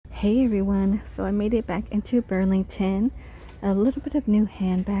Hey everyone, so I made it back into Burlington. A little bit of new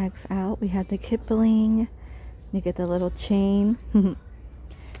handbags out. We have the Kipling. You get the little chain.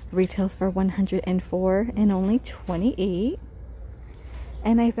 Retails for $104 and only $28.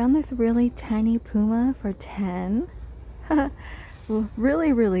 And I found this really tiny Puma for $10.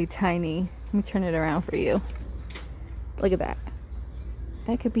 Really tiny. Let me turn it around for you. Look at that.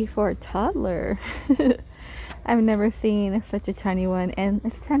 That could be for a toddler. I've never seen such a tiny one, and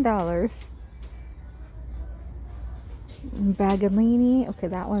it's $10. Bagalini, okay,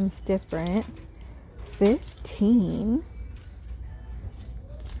 that one's different. $15.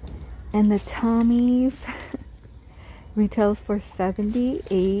 And the Tommy's retails for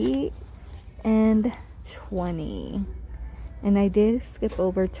 $78 and $20. And I did skip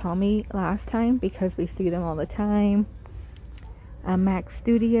over Tommy last time because we see them all the time. Maxx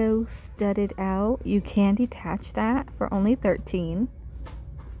Studio studded out. You can detach that for only $13.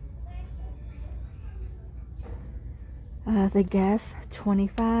 The Guess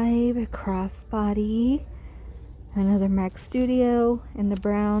 25 crossbody. Another Maxx Studio in the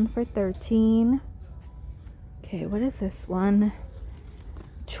brown for $13. Okay, what is this one?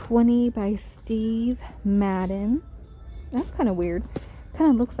 20 by Steve Madden. That's kind of weird. Kind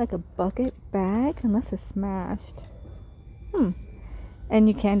of looks like a bucket bag unless it's smashed. And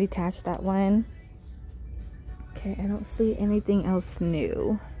you can detach that one. Okay, I don't see anything else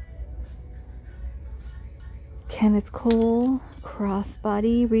new. Kenneth Cole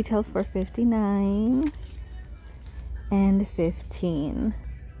crossbody retails for $59 and $15.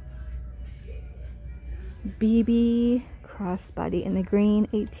 BB crossbody in the green,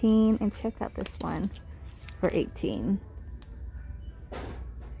 $18. And check out this one for $18.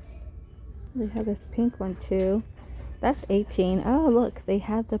 They have this pink one too. That's $18. Oh, look, they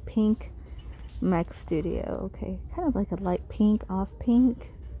have the pink Maxx Studio. Okay, kind of like a light pink, off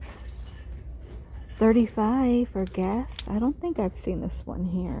pink. $35 for Guess. I don't think I've seen this one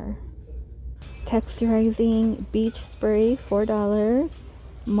here. Texturizing beach spray, $4.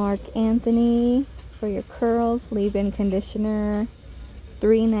 Mark Anthony for your curls, leave-in conditioner,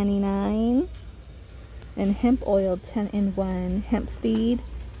 $3.99. And hemp oil, 10-in-1 hemp seed,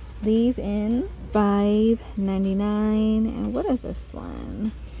 leave-in, $5.99. And what is this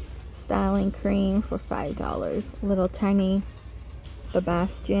one? Styling cream for $5. Little tiny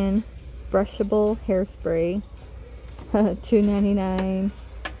Sebastian brushable hairspray, $2.99.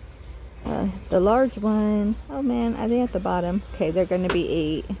 The large one, oh man, are they at the bottom? Okay, they're going to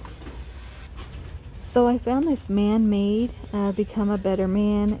be $8. So I found this Man-Made Become a Better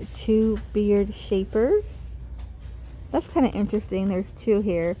Man 2 beard shapers. That's kind of interesting. There's 2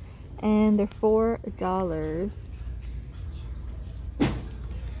 here, and they're $4.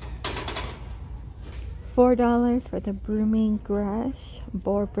 $4 for the Brooming Brush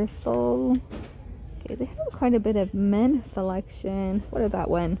Boar Bristle. Okay, they have quite a bit of men selection. What is that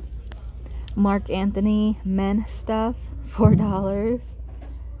one? Mark Anthony men stuff, $4.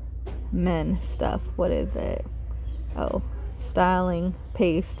 Men stuff. What is it? Oh, styling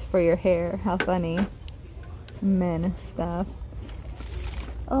paste for your hair. How funny. Men stuff.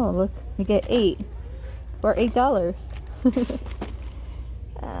 Oh, look, you get 8 for $8.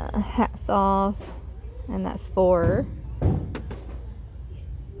 Hats off, and that's 4.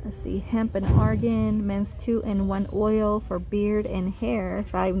 Let's see, hemp and argan men's 2-in-1 oil for beard and hair,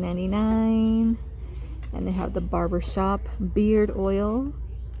 $5.99. And they have the barbershop beard oil,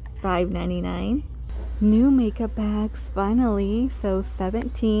 $5.99. New makeup bags finally, so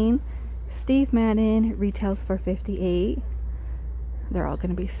 $17. Steve Madden retails for $58. They're all going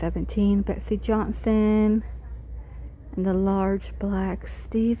to be $17. Betsy Johnson and the large black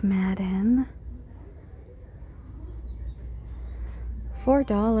Steve Madden,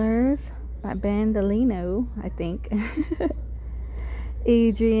 $4 by Bandolino, I think.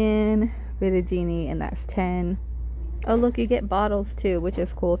 Adrian Vidagini, and that's $10. Oh look, you get bottles too, which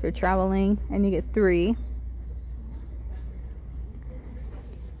is cool if you're traveling, and you get 3.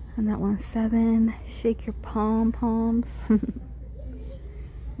 And that one's $7. Shake your palms.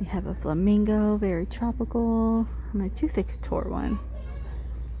 You have a flamingo, very tropical, and a Juicy Couture one.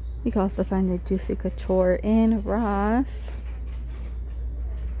 You can also find the Juicy Couture in Ross.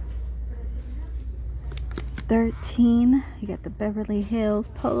 $13. You got the Beverly Hills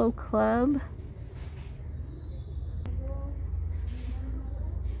Polo Club.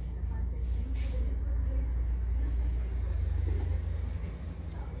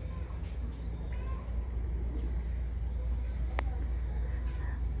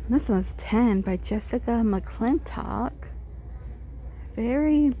 This one's 10 by Jessica McClintock.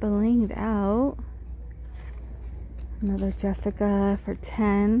 Very blinged out. Another Jessica for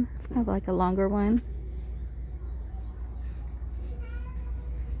 10. It's kind of like a longer one.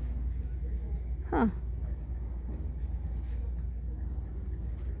 Huh.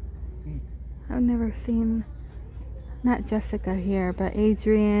 I've never seen, not Jessica here, but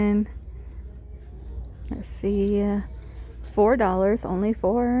Adrian. Let's see, $4, only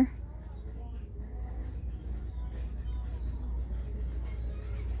 4.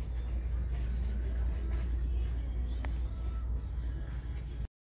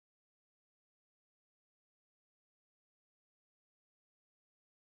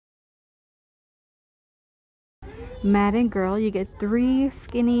 Madden Girl, you get 3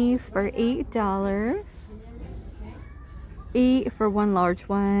 skinnies for $8. 8 for 1 large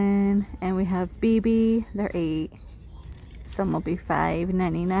one. And we have BB, they're 8. Some will be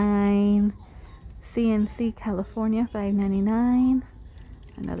 $5.99. CNC California, $5.99.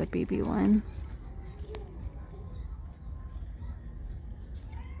 Another BB one.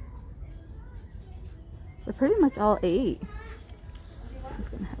 They're pretty much all 8. It's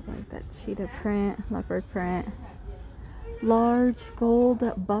gonna have like that cheetah print, leopard print. Large gold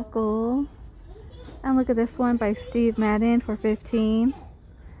buckle. And look at this one by Steve Madden for 15.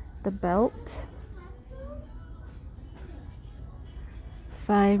 The belt.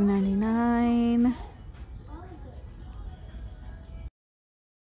 $5.99.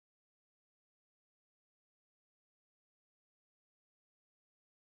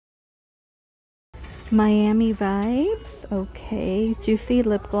 Miami Vibes. Okay. Juicy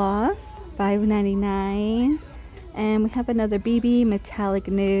lip gloss. $5.99. And we have another BB metallic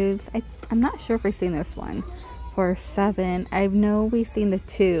nudes. I'm not sure if we've seen this one for $7. I know we've seen the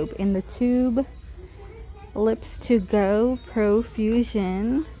tube. In the tube, Lips to Go Pro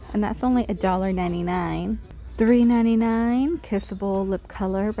Fusion, and that's only $1.99. $3.99 Kissable Lip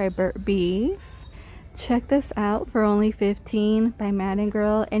Color by Burt Bees. Check this out for only $15 by Madden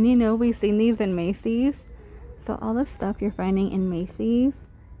Girl. And you know we've seen these in Macy's. So all the stuff you're finding in Macy's,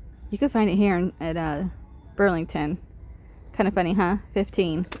 you can find it here at Burlington. Kind of funny, huh?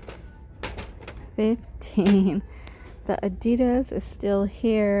 15. 15. The Adidas is still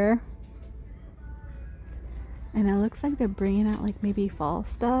here. And it looks like they're bringing out like maybe fall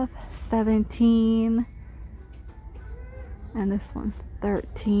stuff. 17. And this one's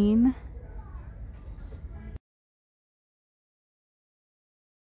 13.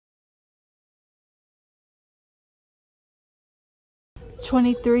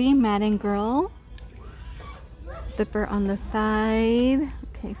 $23 Madden Girl. Zipper on the side.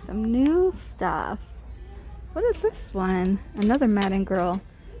 Okay, some new stuff. What is this one? Another Madden Girl,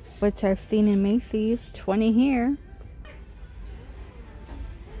 which I've seen in Macy's. 20 here.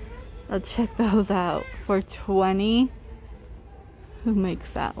 I'll check those out for 20. Who makes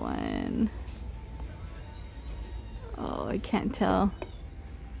that one? Oh, I can't tell.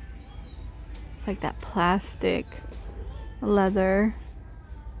 It's like that plastic leather.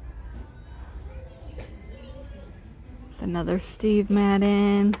 Another Steve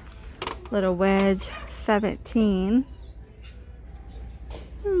Madden little wedge, 17.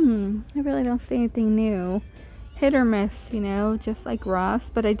 I really don't see anything new. Hit or miss, you know, just like Ross.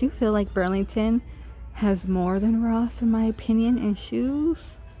 But I do feel like Burlington has more than Ross in my opinion in shoes,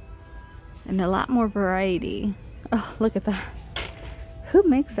 and a lot more variety. Oh, look at that. Who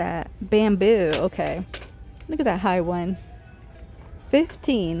makes that? Bamboo. Okay, look at that high one.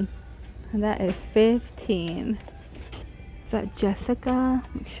 15. And that is 15. Is that Jessica?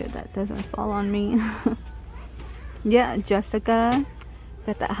 Make sure that doesn't fall on me. Yeah, Jessica.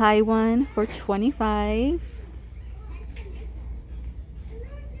 Got that high one for 25.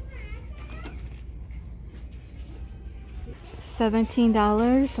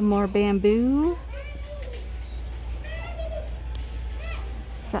 $17. Some more bamboo.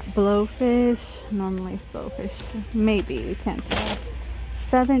 Is that blowfish? Non-lace blowfish. Maybe, we can't tell.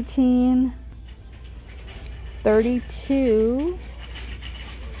 17. 32.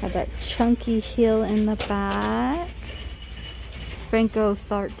 Have that chunky heel in the back. Franco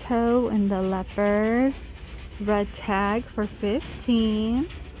Sarto and the leopard. Red tag for 15.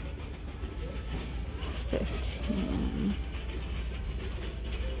 15.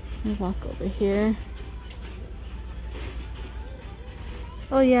 Let me walk over here.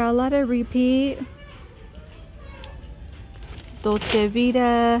 Oh yeah, a lot of repeat. Dolce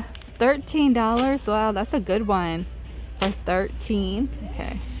Vita. $13. Wow, that's a good one for 13.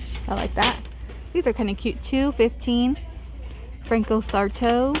 Okay, I like that. These are kind of cute too. 15. Franco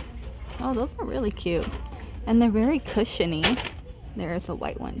Sarto. Oh, those are really cute, and they're very cushiony. There is a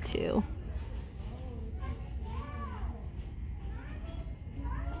white one too.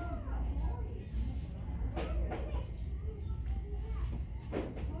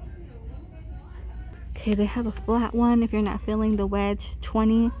 Okay, they have a flat one if you're not feeling the wedge.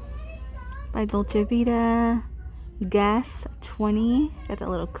 20 by Dolce Vita. Guess 20. Got that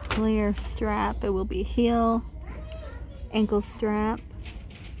little clear strap. It will be heel, ankle strap.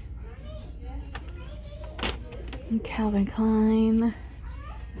 And Calvin Klein.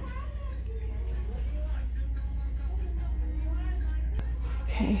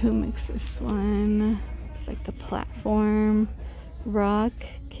 Okay, who makes this one? It's like the platform. Rock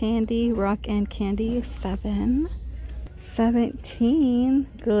and candy. 7. 17.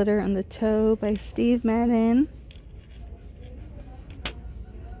 Glitter on the toe by Steve Madden.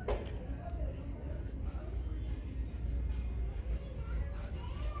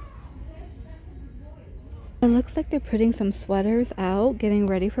 It looks like they're putting some sweaters out, getting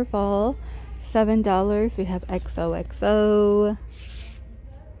ready for fall. $7. We have XOXO.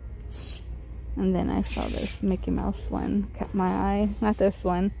 And then I saw this Mickey Mouse one. Caught my eye. Not this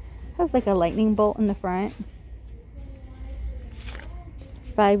one. It has like a lightning bolt in the front.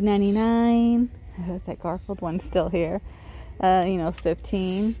 $5.99. There's that Garfield one still here. You know,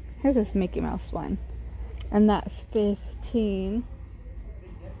 15. Here's this Mickey Mouse one. And that's 15.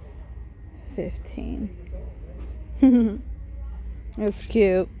 15. It's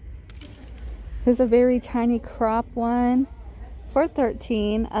cute. There's a very tiny crop one for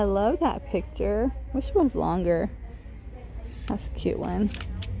 13. I love that picture. Wish it was longer. That's a cute one.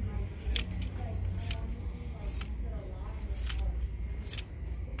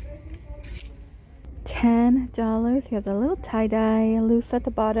 $10. You have the little tie-dye loose at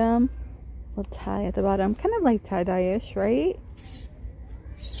the bottom. Little tie at the bottom. Kind of like tie-dye-ish, right?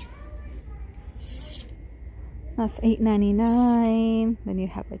 That's $8.99. Then you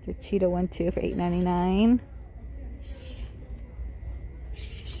have like your cheetah one too for $8.99.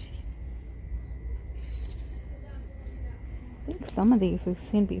 I think some of these we've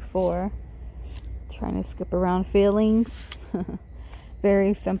seen before. Trying to skip around feelings.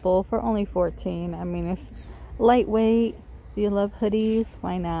 Very simple for only $14. I mean, it's lightweight. If you love hoodies,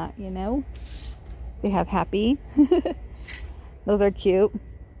 why not, you know? They have happy. Those are cute.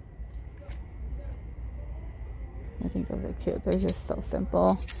 I think those are cute. They're just so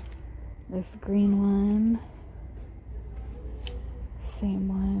simple. This green one. Same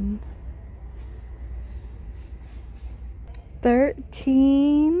one.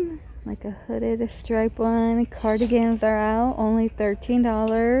 13. Like a hooded stripe one. Cardigans are out. Only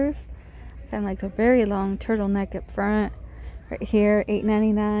 $13. Kind of like a very long turtleneck up front. Right here,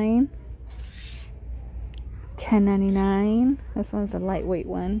 $8.99. $10.99. This one's a lightweight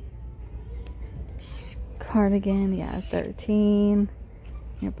one. Cardigan, yeah, 13.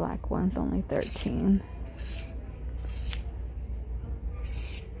 Your black one's only 13.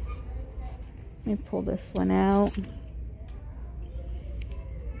 Let me pull this one out.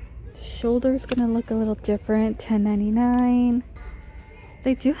 The shoulder's gonna look a little different. $10.99.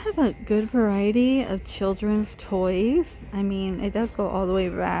 They do have a good variety of children's toys. I mean, it does go all the way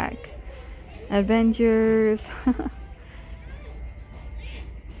back. Avengers.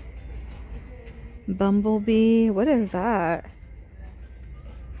 Bumblebee. What is that?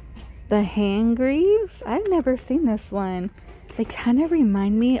 The Hangries. I've never seen this one. They kind of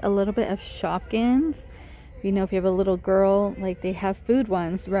remind me a little bit of Shopkins. You know, if you have a little girl, like they have food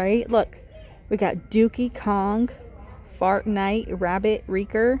ones, right? Look, we got Dookie Kong, Fart Night, Rabbit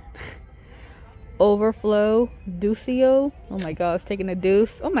Reeker, Overflow, Ducio. Oh my gosh, taking a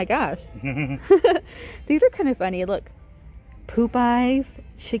deuce. Oh my gosh. These are kind of funny. Look, Poop Eyes,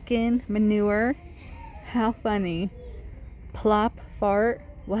 Chicken Manure. How funny. Plop Fart.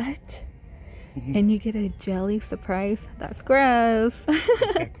 What? And you get a jelly surprise. That's gross.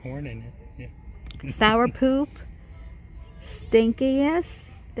 It's got corn in it. Yeah. Sour Poop. Stinkiest.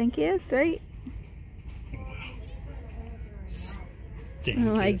 Stinkiest, right? Wow.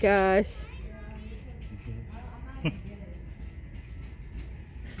 Oh my gosh.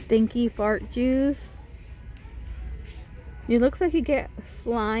 Stinky Fart Juice. It looks like you get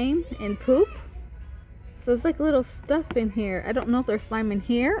slime and poop. So it's like little stuff in here. I don't know if there's slime in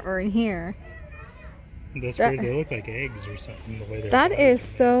here or in here. That's weird. They look like eggs or something. The way they're that is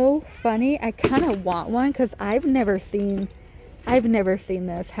so funny. I kind of want one because I've never seen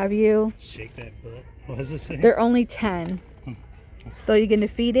this. Have you? Shake that butt. What does it say? They're only 10. So you're gonna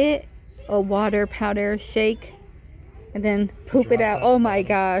feed it a water powder shake and then poop it out. Oh my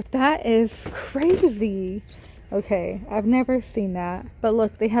gosh, that is crazy. Okay, I've never seen that. But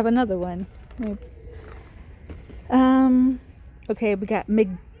look, they have another one. Okay, we got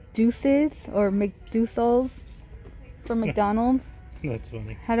McDeuces or McDousels from McDonald's. That's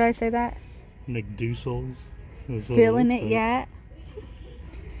funny. How do I say that? McDousels. Feeling it yet?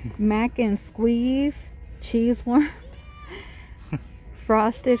 Mac and Squeeze. cheese worms,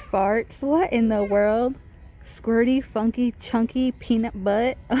 frosted farts. What in the world? Squirty, funky, chunky peanut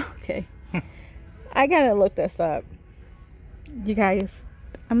butt. Okay. I gotta look this up. You guys,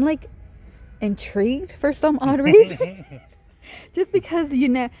 I'm like intrigued for some odd reason. Just because, you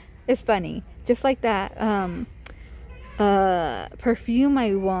know, it's funny. Just like that perfume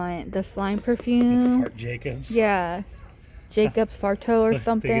I want, the slime perfume. Fart Jacobs. Yeah. Jacob's Farto or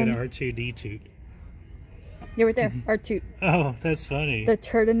something. They get R2D2. You're right there. R2. Oh, that's funny. The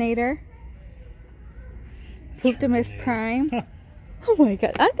Turtonator. Pooptimus Prime. Oh my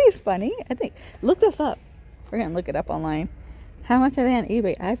god. Aren't these funny? I think. Look this up. We're gonna look it up online. How much are they on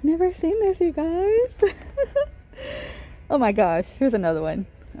eBay? I've never seen this, you guys. Oh my gosh. Here's another one.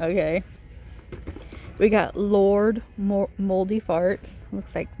 Okay. We got Lord Moldy Farts.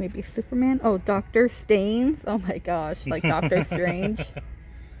 Looks like maybe Superman. Oh, Dr. Stains. Oh my gosh. Like Doctor Strange.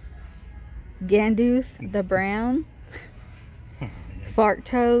 Gandus the Brown. Fart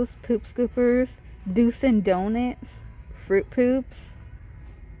Toes. Poop Scoopers. Deuce and Donuts. Fruit Poops.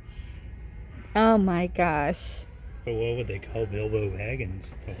 Oh my gosh. But what would they call Bilbo Baggins?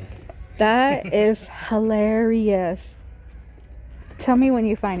 That is hilarious. Tell me when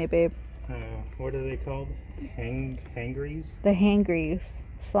you find it, babe. What are they called? Hangries? The Hangries.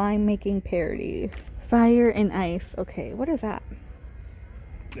 Slime making parody. Fire and Ice. Okay, what is that?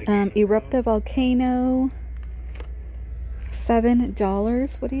 Erupt a volcano. $7.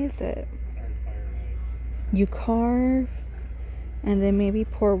 What is it? You carve and then maybe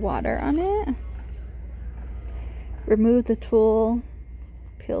pour water on it. Remove the tool.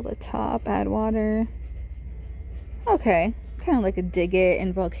 Peel the top. Add water. Okay. Kind of like a dig it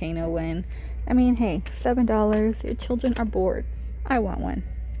and volcano one. I mean, hey, $7. Your children are bored. I want one.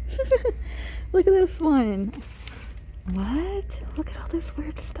 Look at this one. What? Look at all this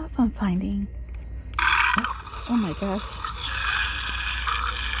weird stuff I'm finding. Oh my gosh.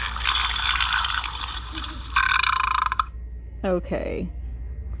 Okay.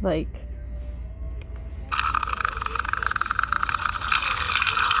 Like.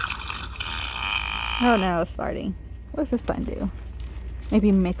 Oh no, it's farting. What does this button do?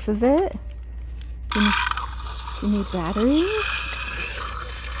 Maybe mixes it? Do you need batteries?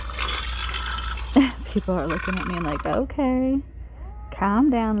 People are looking at me like, okay, calm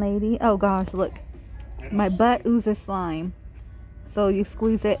down, lady. Oh gosh, look. My butt oozes slime. So you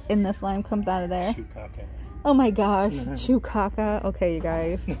squeeze it and the slime comes out of there. Oh my gosh, chew caca. Okay, you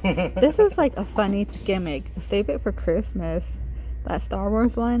guys. This is like a funny gimmick. Save it for Christmas. That Star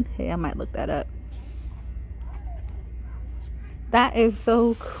Wars one. Hey, I might look that up. That is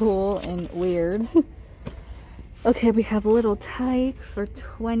so cool and weird. Okay, we have little tykes for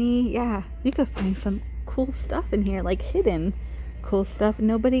 20. Yeah, you could find some cool stuff in here, like hidden cool stuff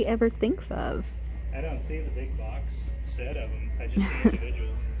nobody ever thinks of. I don't see the big box set of them. I just see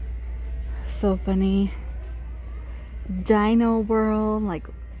individuals. So funny. Dino World, like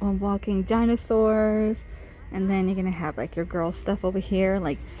walking dinosaurs. And then you're gonna have like your girl stuff over here,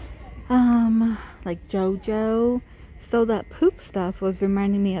 like JoJo. So that poop stuff was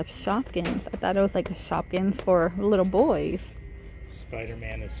reminding me of Shopkins. I thought it was like a Shopkins for little boys.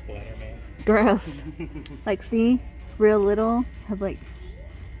 Spider-Man is Splatterman. Gross. Like, see? Real little. Have like...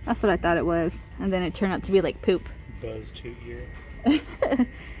 That's what I thought it was. And then it turned out to be like poop. Buzz Toot Ear.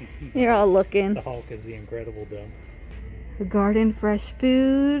 You're all looking. The Hulk is the Incredible Dump. Garden Fresh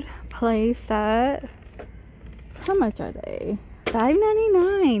Food. Play set. How much are they?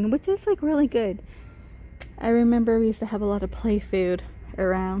 $5.99, which is like really good. I remember we used to have a lot of play food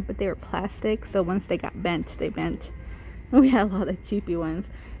around, but they were plastic, so once they got bent, they bent. We had a lot of cheapy ones.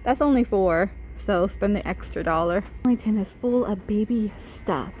 That's only $4, so spend the extra $1. Burlington is full of baby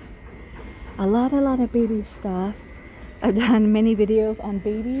stuff. A lot of baby stuff. I've done many videos on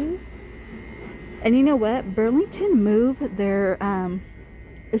babies. And you know what? Burlington moved their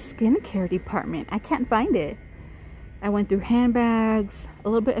skincare department. I can't find it. I went through handbags, a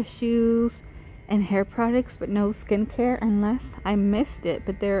little bit of shoes, and hair products, but no skincare unless I missed it.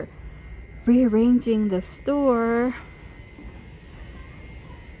 But they're rearranging the store.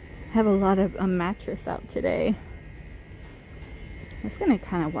 Have a lot of a mattress out today. I'm just gonna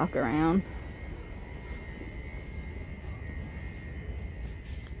kind of walk around.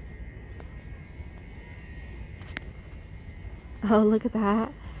 Oh, look at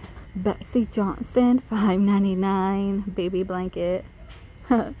that. Betsy Johnson, $5.99 baby blanket.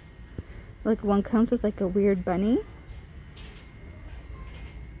 Look, one comes with like a weird bunny.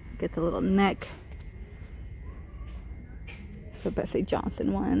 Gets a little neck. It's a Betsy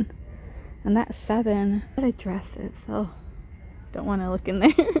Johnson one. And that's $7. But I dress it, so don't want to look in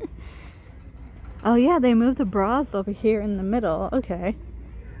there. Oh yeah, they moved the bras over here in the middle. Okay.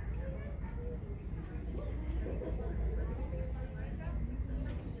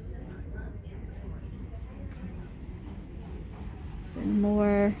 And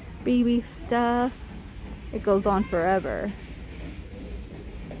more baby stuff. It goes on forever.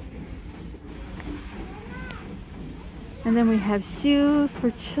 And then we have shoes for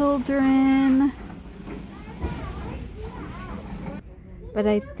children. But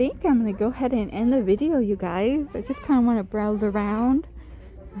I think I'm going to go ahead and end the video, you guys. I just kind of want to browse around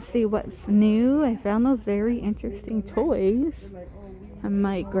and see what's new. I found those very interesting toys. I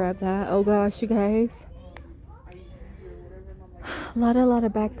might grab that. Oh gosh, you guys. A lot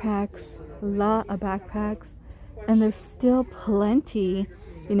of backpacks. A lot of backpacks. And there's still plenty,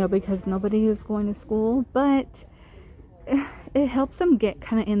 you know, because nobody is going to school. But it helps them get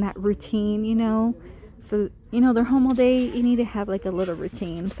kind of in that routine, you know. So, you know, they're home all day. You need to have like a little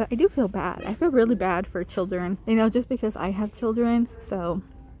routine. So I do feel bad. I feel really bad for children, you know, just because I have children. So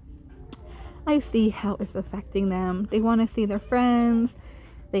I see how it's affecting them. They want to see their friends.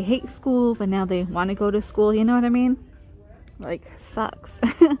 They hate school, but now they want to go to school. You know what I mean? Like, sucks.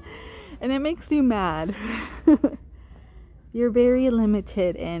 And it makes you mad. You're very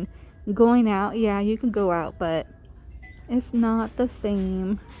limited in going out. Yeah, you can go out, but it's not the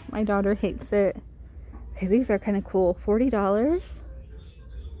same. My daughter hates it. Okay, these are kind of cool. $40.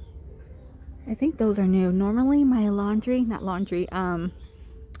 I think those are new. Normally my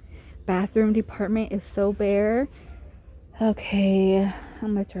bathroom department is so bare. Okay, how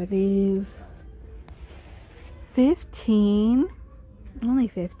much are these? 15. Only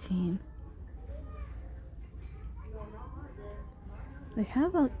 15. They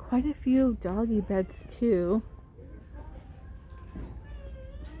have quite a few doggy beds too.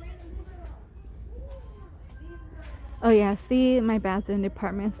 Oh yeah, see, my bathroom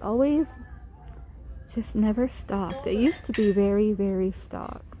department is always just never stocked. It used to be very, very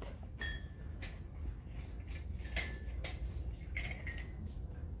stocked.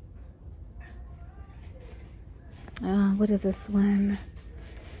 What is this one?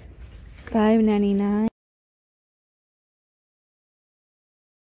 $5.99.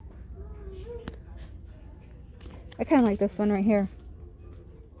 I kind of like this one right here.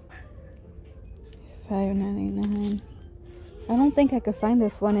 $5.99. I don't think I could find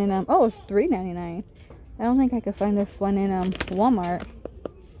this one in oh, it's $3.99. I don't think I could find this one in Walmart.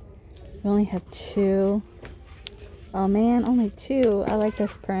 We only have 2. Oh man, only 2. I like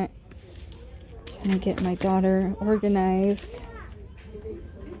this print. Trying to get my daughter organized.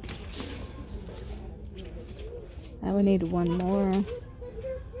 I would need one more.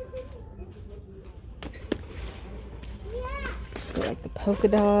 So like the polka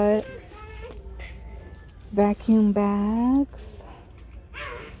dot. Vacuum bags,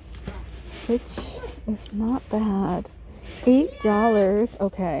 which is not bad. $8.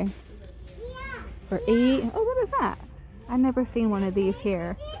 Okay. For 8. Oh, what is that? I've never seen one of these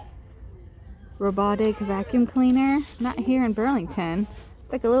here. Robotic vacuum cleaner. Not here in Burlington.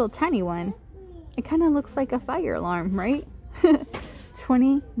 It's like a little tiny one. It kind of looks like a fire alarm, right?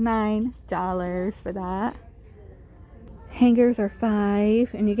 $29 for that. Hangers are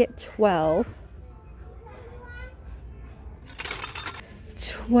 $5 and you get 12.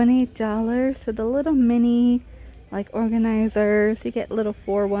 $20 for the little mini like organizers. You get little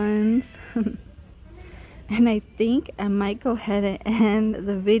 4 ones. And I think I might go ahead and end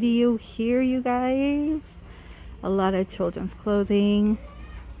the video here, you guys. A lot of children's clothing,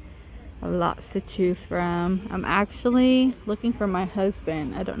 lots to choose from. I'm actually looking for my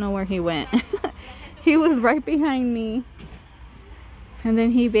husband. I don't know where he went. He was right behind me and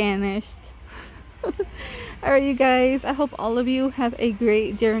then he vanished. Alright, you guys, I hope all of you have a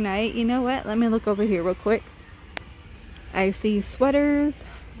great dinner night. You know what? Let me look over here real quick. I see sweaters.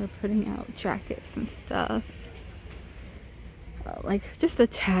 They're putting out jackets and stuff. Like just a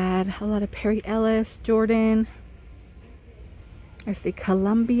tad. A lot of Perry Ellis, Jordan. I see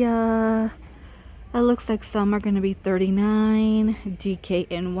Columbia. It looks like some are going to be $39.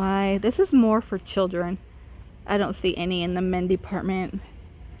 DKNY. This is more for children. I don't see any in the men department.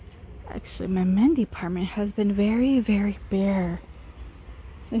 Actually, my men department has been very, very bare.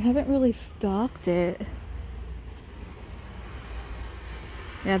 They haven't really stocked it.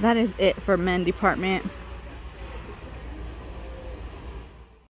 Yeah, that is it for men department.